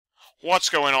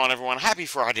What's going on, everyone? Happy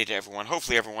Friday to everyone.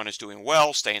 Hopefully everyone is doing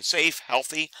well, staying safe,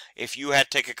 healthy. If you had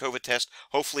to take a COVID test,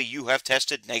 hopefully you have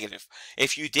tested negative.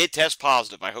 If you did test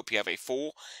positive, I hope you have a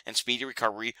full and speedy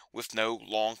recovery with no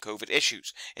long COVID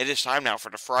issues. It is time now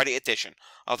for the Friday edition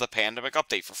of the Pandemic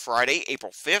Update for Friday,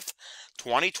 April 5th,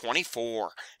 2024.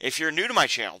 If you're new to my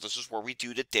channel, this is where we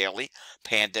do the daily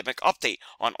Pandemic Update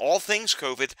on all things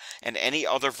COVID and any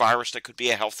other virus that could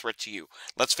be a health threat to you.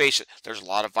 Let's face it, there's a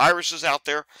lot of viruses out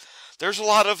there. There's a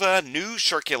lot of news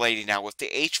circulating now with the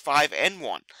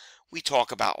H5N1. We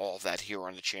talk about all of that here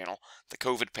on the channel. The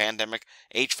COVID pandemic,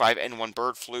 H5N1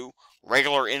 bird flu,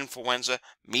 regular influenza,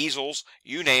 measles,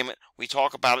 you name it. We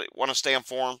talk about it. Want to stay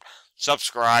informed?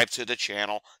 Subscribe to the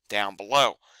channel down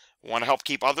below. Want to help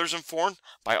keep others informed?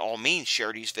 By all means,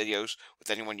 share these videos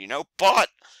with anyone you know. But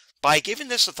by giving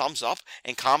this a thumbs up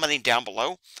and commenting down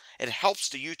below, it helps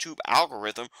the YouTube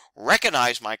algorithm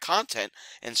recognize my content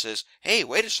and says, hey,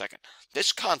 wait a second,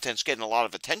 this content's getting a lot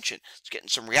of attention. It's getting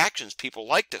some reactions. People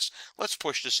like this. Let's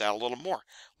push this out a little more.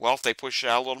 Well, if they push it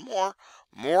out a little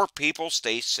more people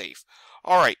stay safe.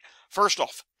 All right, first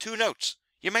off, 2 notes.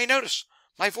 You may notice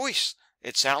my voice.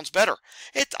 It sounds better.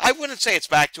 I wouldn't say it's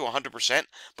back to 100%,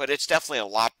 but it's definitely a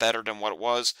lot better than what it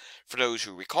was. For those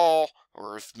who recall,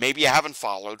 or if maybe you haven't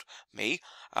followed me,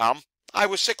 I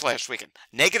was sick last weekend.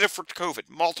 Negative for COVID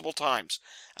multiple times.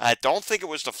 I don't think it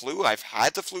was the flu. I've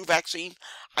had the flu vaccine.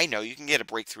 I know you can get a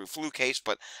breakthrough flu case,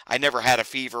 but I never had a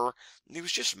fever. It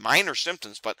was just minor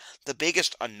symptoms, but the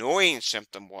biggest annoying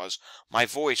symptom was my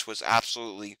voice was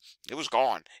absolutely, it was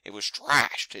gone. It was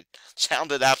trashed. It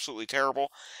sounded absolutely terrible.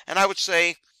 And I would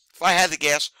say, if I had to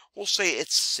guess, we'll say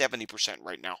it's 70%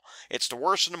 right now. It's the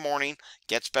worst in the morning,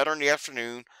 gets better in the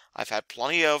afternoon. I've had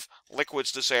plenty of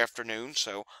liquids this afternoon,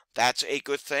 so that's a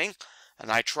good thing. And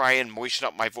I try and moisten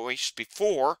up my voice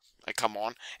before I come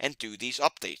on and do these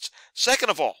updates. Second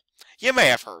of all, you may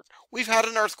have heard, we've had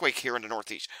an earthquake here in the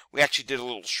Northeast. We actually did a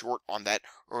little short on that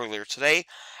earlier today.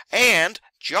 And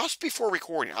just before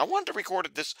recording, I wanted to record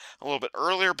this a little bit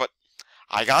earlier, but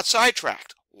I got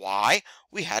sidetracked. Why?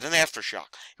 We had an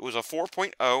aftershock. It was a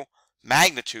 4.0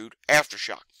 magnitude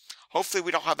aftershock. Hopefully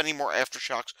we don't have any more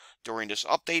aftershocks during this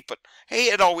update, but hey,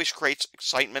 it always creates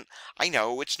excitement. I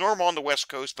know it's normal on the West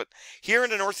Coast, but here in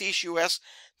the Northeast U.S.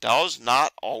 does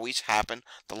not always happen.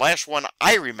 The last one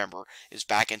I remember is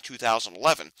back in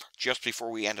 2011, just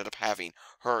before we ended up having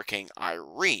Hurricane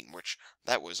Irene, which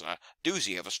that was a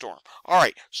doozy of a storm. All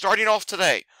right, starting off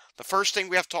today, the first thing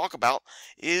we have to talk about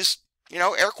is,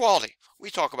 air quality. We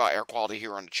talk about air quality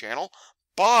here on the channel,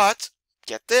 but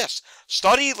get this.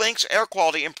 Study links air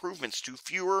quality improvements to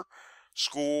fewer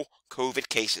school COVID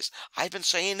cases. I've been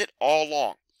saying it all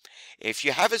along. If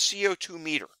you have a CO2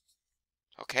 meter,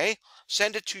 okay,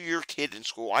 send it to your kid in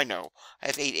school. I know, I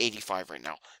have 885 right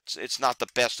now. It's not the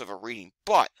best of a reading,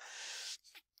 but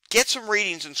get some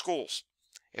readings in schools.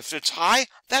 If it's high,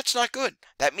 that's not good.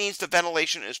 That means the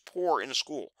ventilation is poor in the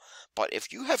school. But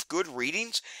if you have good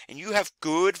readings and you have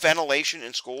good ventilation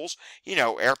in schools,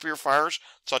 air purifiers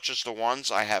such as the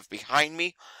ones I have behind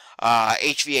me,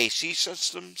 HVAC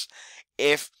systems,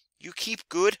 if you keep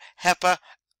good HEPA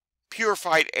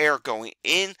purified air going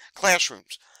in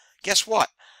classrooms, guess what?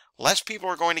 Less people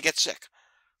are going to get sick.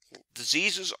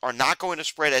 Diseases are not going to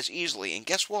spread as easily, and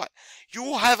guess what? You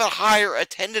will have a higher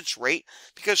attendance rate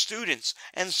because students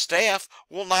and staff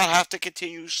will not have to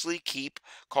continuously keep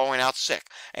calling out sick.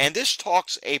 And this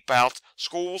talks about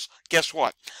schools. Guess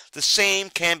what? The same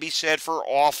can be said for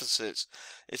offices.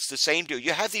 It's the same deal.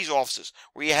 You have these offices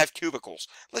where you have cubicles.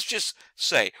 Let's just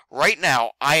say, right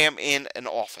now, I am in an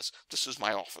office. This is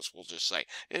my office, we'll just say.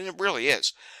 And it really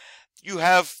is. You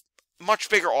have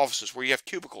much bigger offices where you have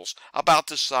cubicles about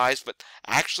this size, but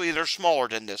actually they're smaller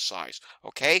than this size,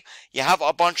 okay? You have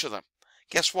a bunch of them.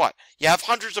 Guess what? You have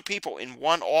hundreds of people in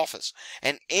one office,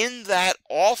 and in that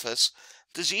office,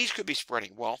 disease could be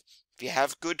spreading. Well, if you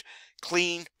have good,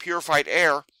 clean, purified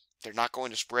air, they're not going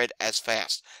to spread as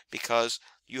fast because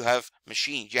you have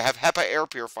machines. You have HEPA air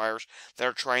purifiers that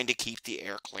are trying to keep the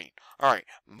air clean. All right,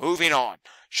 moving on.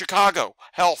 Chicago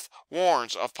Health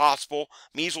warns of possible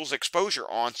measles exposure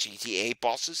on CTA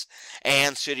buses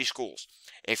and city schools.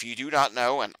 If you do not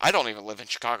know, and I don't even live in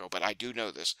Chicago, but I do know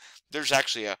this, there's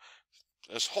actually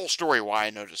this whole story why I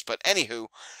know this. But anywho,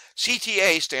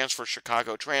 CTA stands for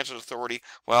Chicago Transit Authority.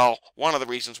 Well, one of the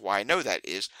reasons why I know that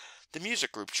is the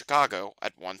music group Chicago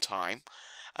at one time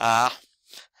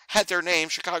had their name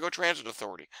Chicago Transit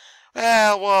Authority.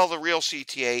 Well, the real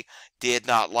CTA did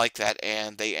not like that,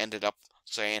 and they ended up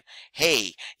saying,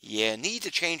 hey, you need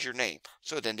to change your name.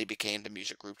 So then they became the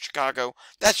music group Chicago.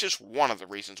 That's just one of the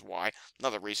reasons why.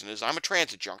 Another reason is I'm a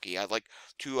transit junkie. I like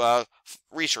to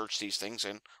research these things,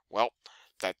 and, well,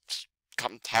 that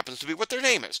happens to be what their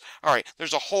name is. All right,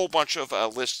 there's a whole bunch of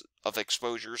lists of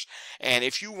exposures, and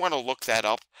if you want to look that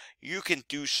up, you can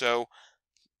do so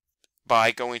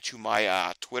by going to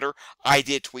my Twitter. I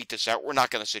did tweet this out. We're not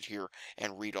going to sit here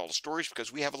and read all the stories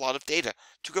because we have a lot of data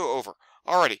to go over.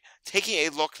 Alrighty, taking a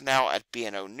look now at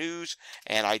BNO News,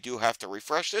 and I do have to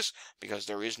refresh this because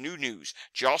there is new news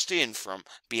just in from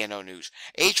BNO News.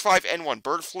 H5N1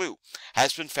 bird flu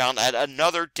has been found at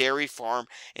another dairy farm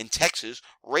in Texas,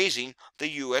 raising the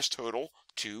U.S. total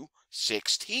to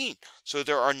 16. So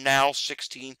there are now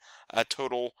 16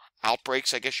 total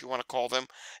outbreaks, I guess you want to call them.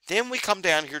 Then we come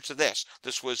down here to this.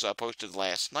 This was posted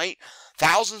last night.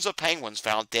 Thousands of penguins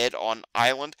found dead on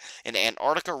island in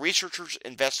Antarctica. Researchers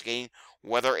investigating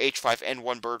whether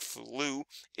H5N1 bird flu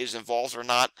is involved or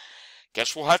not.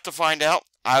 Guess we'll have to find out.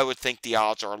 I would think the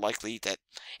odds are likely that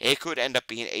it could end up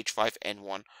being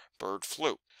H5N1 bird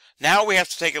flu. Now we have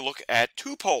to take a look at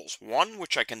two polls, one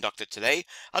which I conducted today,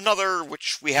 another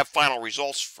which we have final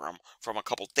results from a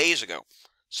couple days ago.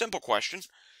 Simple question.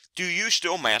 Do you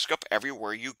still mask up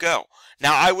everywhere you go?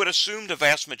 Now, I would assume the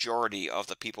vast majority of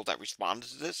the people that responded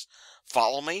to this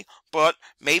follow me, but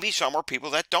maybe some are people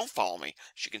that don't follow me.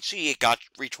 As you can see, it got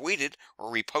retweeted,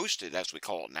 or reposted, as we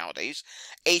call it nowadays,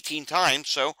 18 times,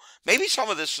 so maybe some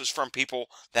of this is from people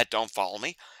that don't follow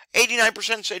me.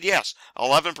 89% said yes,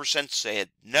 11%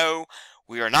 said no.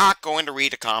 We are not going to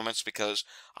read the comments because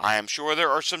I am sure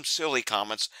there are some silly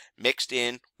comments mixed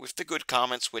in with the good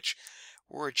comments, which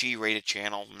we're a G-rated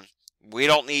channel. We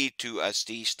don't need to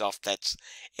see stuff that's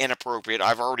inappropriate.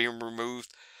 I've already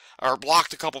removed or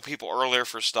blocked a couple people earlier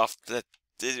for stuff that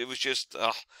it was just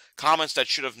comments that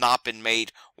should have not been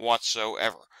made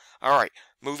whatsoever. All right,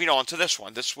 moving on to this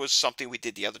one. This was something we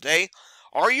did the other day.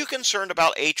 Are you concerned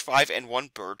about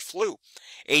H5N1 bird flu?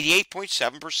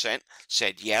 88.7%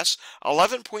 said yes,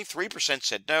 11.3%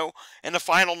 said no, and the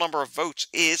final number of votes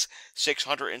is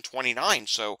 629.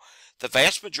 So the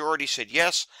vast majority said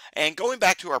yes, and going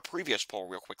back to our previous poll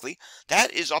real quickly,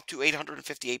 that is up to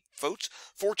 858 votes,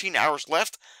 14 hours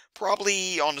left.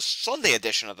 Probably on the Sunday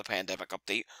edition of the Pandemic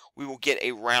Update, we will get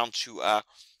around to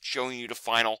showing you the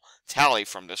final tally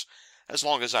from this, as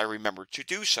long as I remember to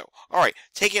do so. Alright,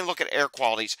 taking a look at air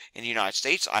qualities in the United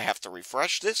States, I have to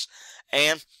refresh this,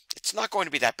 and it's not going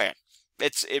to be that bad.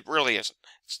 It really isn't.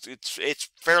 It's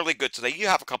fairly good today. You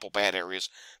have a couple bad areas,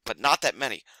 but not that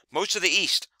many. Most of the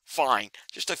East, fine.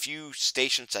 Just a few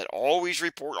stations that always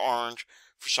report orange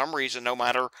for some reason, no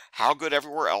matter how good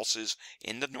everywhere else is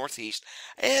in the Northeast.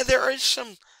 And there is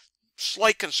some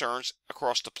slight concerns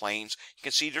across the plains. You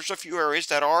can see there's a few areas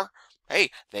that are, hey,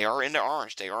 they are in the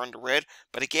orange, they are in the red.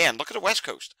 But again, look at the West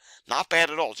Coast. Not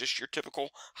bad at all. Just your typical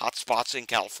hot spots in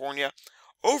California.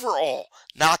 Overall,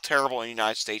 not terrible in the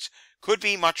United States. Could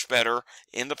be much better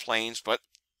in the plains, but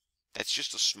that's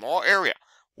just a small area.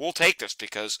 We'll take this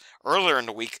because earlier in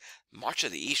the week, much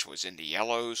of the East was in the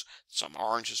yellows, some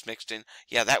oranges mixed in.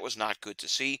 Yeah, that was not good to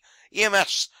see.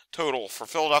 EMS total for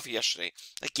Philadelphia yesterday.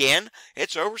 Again,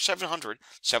 it's over 700,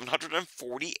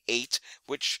 748,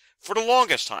 which for the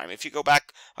longest time, if you go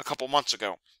back a couple months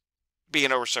ago,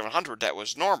 being over 700, that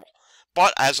was normal.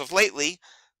 But as of lately,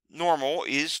 normal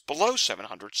is below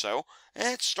 700, so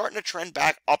it's starting to trend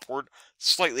back upward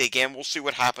slightly again. We'll see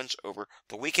what happens over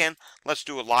the weekend. Let's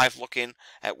do a live look in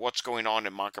at what's going on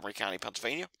in Montgomery County,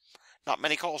 Pennsylvania. Not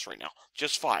many calls right now,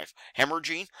 just 5.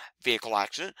 Hemorrhaging, vehicle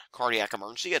accident, cardiac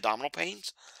emergency, abdominal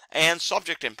pains, and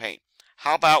subject in pain.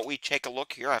 How about we take a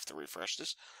look here? I have to refresh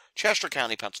this. Chester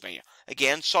County, Pennsylvania.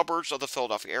 Again, suburbs of the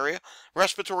Philadelphia area.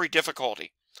 Respiratory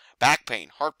difficulty, back pain,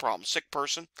 heart problems, sick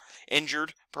person,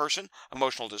 injured person,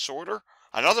 emotional disorder,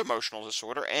 another emotional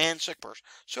disorder, and sick person.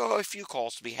 So a few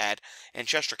calls to be had in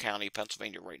Chester County,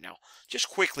 Pennsylvania right now. Just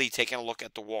quickly taking a look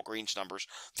at the Walgreens numbers.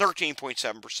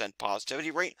 13.7%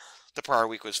 positivity rate. The prior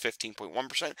week was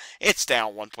 15.1%. It's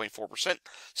down 1.4%.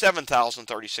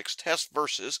 7,036 tests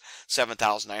versus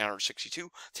 7,962.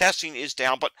 Testing is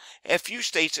down, but a few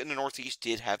states in the Northeast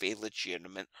did have a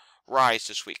legitimate rise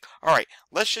this week. Alright,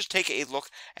 let's just take a look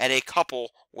at a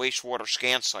couple wastewater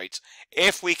scan sites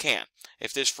if we can.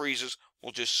 If this freezes,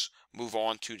 we'll just move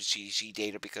on to the CDC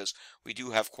data because we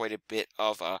do have quite a bit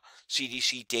of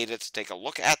CDC data to take a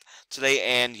look at today.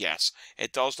 And yes,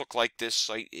 it does look like this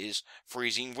site is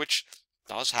freezing, which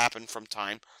does happen from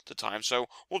time to time. So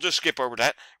we'll just skip over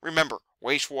that. Remember,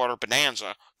 wastewater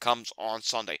bonanza comes on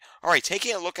Sunday. Alright,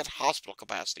 taking a look at hospital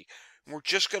capacity. We're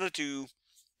just going to do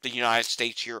the United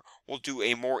States here. We'll do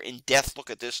a more in-depth look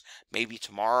at this maybe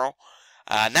tomorrow.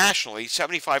 Nationally,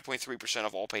 75.3%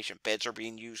 of all patient beds are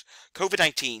being used.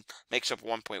 COVID-19 makes up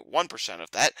 1.1%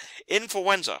 of that.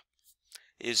 Influenza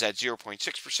is at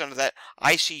 0.6% of that.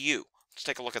 ICU, let's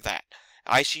take a look at that.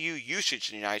 ICU usage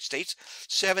in the United States,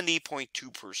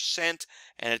 70.2%,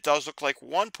 and it does look like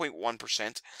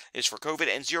 1.1% is for COVID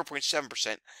and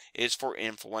 0.7% is for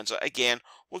influenza. Again,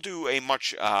 we'll do a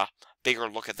much bigger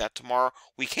look at that tomorrow.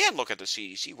 We can look at the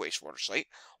CDC wastewater site.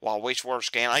 While wastewater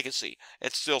scan, I can see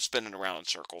it's still spinning around in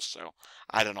circles, so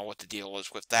I don't know what the deal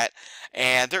is with that.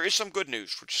 And there is some good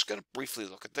news. We're just going to briefly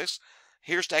look at this.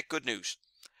 Here's that good news.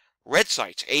 Red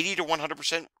sites, 80 to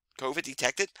 100% COVID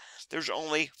detected. There's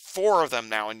only 4 of them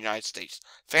now in the United States.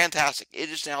 Fantastic. It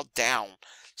is now down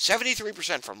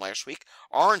 73% from last week.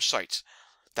 Orange sites,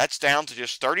 that's down to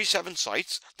just 37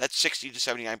 sites. That's 60 to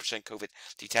 79% COVID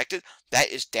detected. That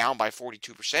is down by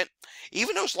 42%.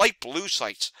 Even those light blue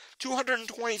sites,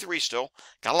 223 still.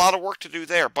 Got a lot of work to do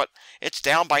there, but it's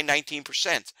down by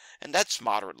 19%. And that's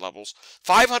moderate levels.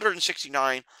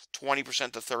 569,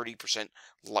 20% to 30%.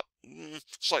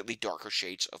 Slightly darker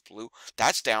shades of blue.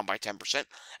 That's down by 10%.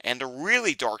 And the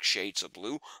really dark shades of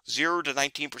blue, 0 to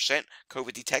 19%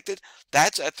 COVID detected.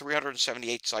 That's at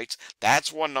 378 sites.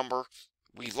 That's one number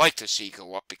we like to see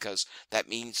go up because that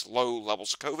means low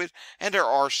levels of COVID, and there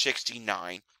are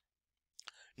 69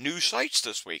 new sites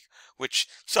this week, which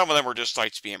some of them are just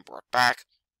sites being brought back,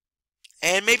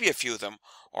 and maybe a few of them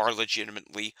are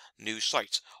legitimately new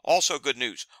sites. Also good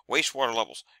news, wastewater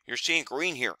levels. You're seeing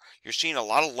green here. You're seeing a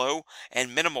lot of low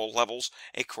and minimal levels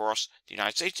across the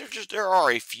United States. There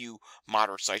are a few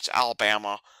moderate sites,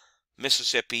 Alabama,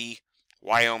 Mississippi,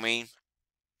 Wyoming,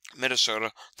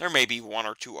 Minnesota. There may be 1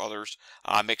 or 2 others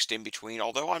mixed in between,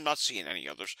 although I'm not seeing any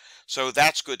others. So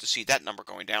that's good to see that number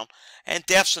going down. And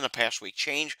deaths in the past week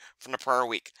change from the prior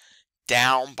week,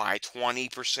 down by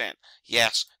 20%.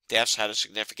 Yes, deaths had a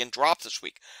significant drop this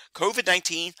week.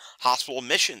 COVID-19 hospital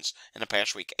admissions in the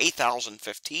past week,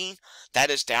 8,015. That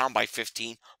is down by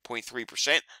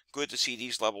 15.3%. Good to see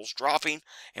these levels dropping.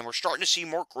 And we're starting to see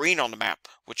more green on the map,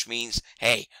 which means,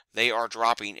 hey, they are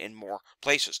dropping in more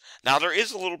places. Now, there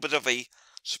is a little bit of a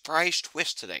surprise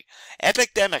twist today.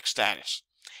 Epidemic status.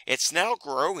 It's now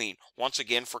growing once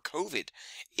again for COVID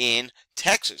in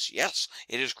Texas. Yes,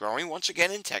 it is growing once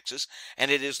again in Texas,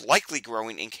 and it is likely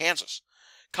growing in Kansas.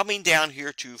 Coming down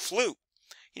here to flu,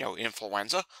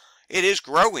 influenza, it is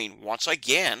growing once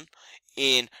again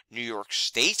in New York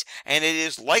State, and it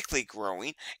is likely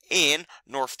growing in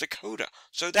North Dakota.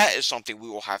 So that is something we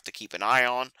will have to keep an eye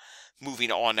on.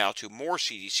 Moving on now to more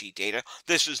CDC data.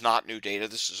 This is not new data.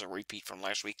 This is a repeat from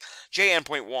last week.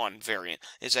 JN.1 variant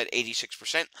is at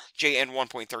 86%.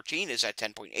 JN.1.13 is at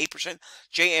 10.8%.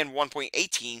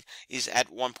 JN.1.18 is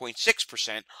at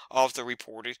 1.6% of the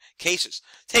reported cases.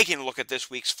 Taking a look at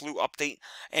this week's flu update,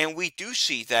 and we do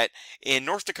see that in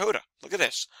North Dakota, look at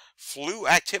this, flu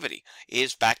activity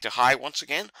is back to high once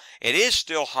again. It is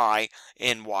still high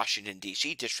in Washington,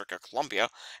 D.C., District of Columbia,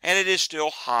 and it is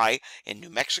still high in New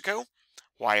Mexico,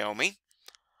 Wyoming,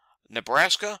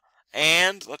 Nebraska,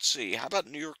 and let's see, how about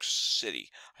New York City?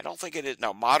 I don't think it is.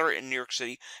 No, moderate in New York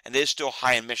City, and it is still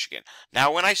high in Michigan.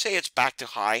 Now, when I say it's back to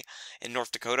high in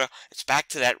North Dakota, it's back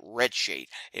to that red shade.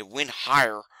 It went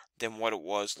higher than what it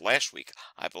was last week,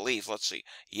 I believe. Let's see.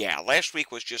 Yeah, last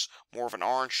week was just more of an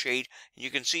orange shade, and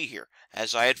you can see here,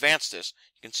 as I advance this,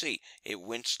 you can see it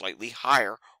went slightly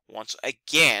higher once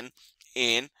again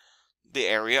in the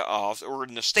area of, or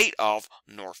in the state of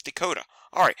North Dakota.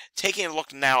 All right, taking a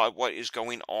look now at what is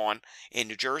going on in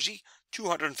New Jersey,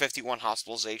 251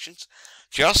 hospitalizations,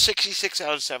 just 66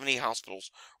 out of 70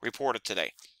 hospitals reported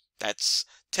today. That's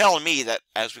telling me that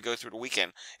as we go through the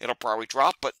weekend, it'll probably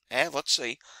drop, but let's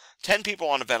see. 10 people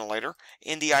on a ventilator,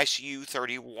 in the ICU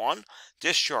 31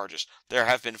 discharges. There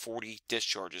have been 40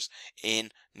 discharges in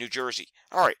New Jersey.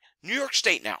 All right, New York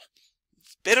State now.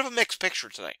 Bit of a mixed picture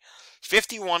today.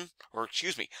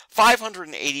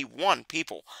 581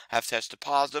 people have tested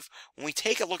positive. When we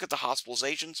take a look at the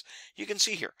hospitalizations, you can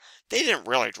see here, they didn't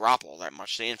really drop all that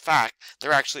much. In fact,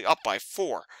 they're actually up by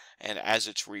 4. And as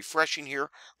it's refreshing here,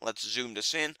 let's zoom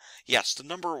this in. Yes, the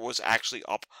number was actually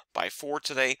up by 4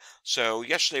 today. So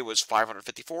yesterday was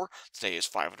 554. Today is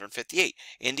 558.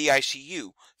 In the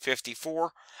ICU,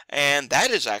 54. And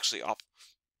that is actually up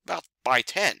about by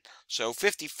 10. So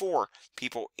 54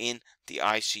 people in the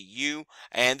ICU,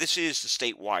 and this is the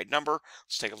statewide number.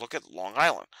 Let's take a look at Long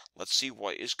Island. Let's see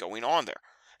what is going on there.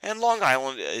 And Long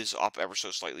Island is up ever so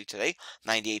slightly today.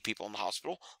 98 people in the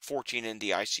hospital, 14 in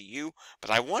the ICU. But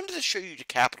I wanted to show you the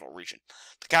capital region.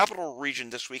 The capital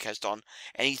region this week has done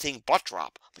anything but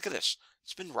drop. Look at this.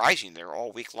 It's been rising there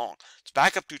all week long. It's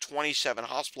back up to 27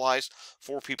 hospitalized,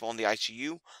 4 people in the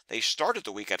ICU. They started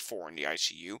the week at 4 in the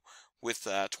ICU with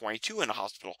 22 in the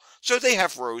hospital. So they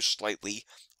have rose slightly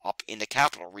up in the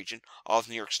capital region of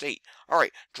New York State. All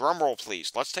right, drum roll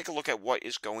please. Let's take a look at what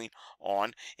is going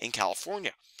on in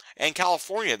California. In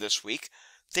California this week,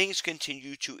 things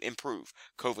continue to improve.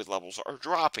 COVID levels are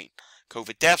dropping.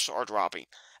 COVID deaths are dropping.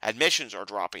 Admissions are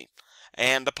dropping.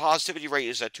 And the positivity rate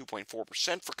is at 2.4%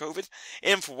 for COVID.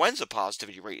 Influenza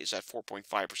positivity rate is at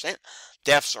 4.5%.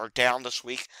 Deaths are down this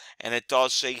week, and it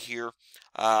does say here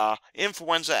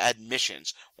influenza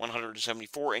admissions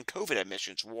 174 and COVID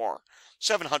admissions were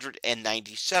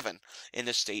 797 in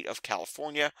the state of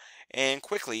California. And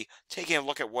quickly taking a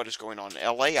look at what is going on in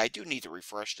LA, I do need to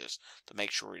refresh this to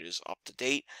make sure it is up to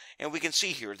date. And we can see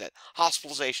here that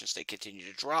hospitalizations, they continue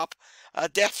to drop.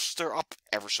 Deaths, they're up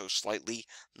ever so slightly,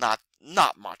 not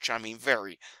much. I mean,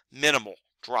 very minimal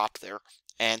drop there.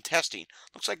 And testing,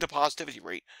 looks like the positivity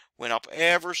rate went up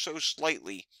ever so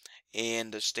slightly in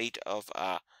the state of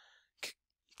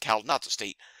not the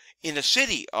state, in the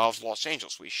city of Los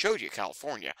Angeles. We showed you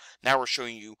California. Now we're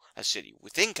showing you a city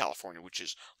within California, which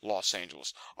is Los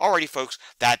Angeles. Alrighty, folks,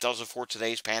 that does it for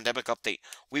today's pandemic update.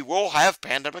 We will have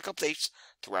pandemic updates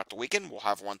throughout the weekend. We'll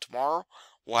have one tomorrow.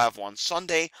 We'll have one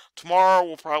Sunday. Tomorrow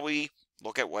we'll probably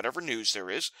look at whatever news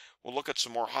there is. We'll look at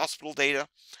some more hospital data.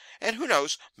 And who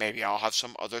knows, maybe I'll have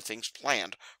some other things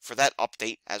planned for that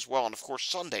update as well. And of course,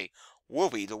 Sunday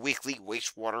will be the weekly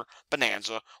wastewater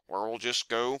bonanza, where we'll just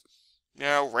go,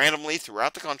 randomly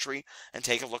throughout the country and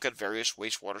take a look at various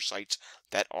wastewater sites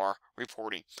that are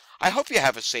reporting. I hope you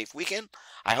have a safe weekend.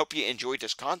 I hope you enjoyed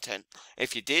this content.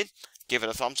 If you did, give it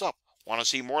a thumbs up. Want to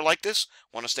see more like this?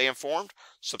 Want to stay informed?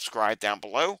 Subscribe down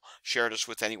below. Share this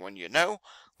with anyone you know.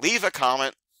 Leave a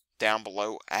comment down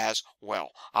below as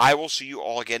well. I will see you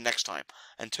all again next time.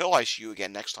 Until I see you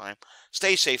again next time,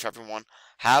 stay safe, everyone.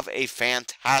 Have a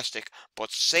fantastic but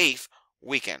safe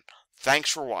weekend. Thanks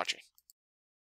for watching.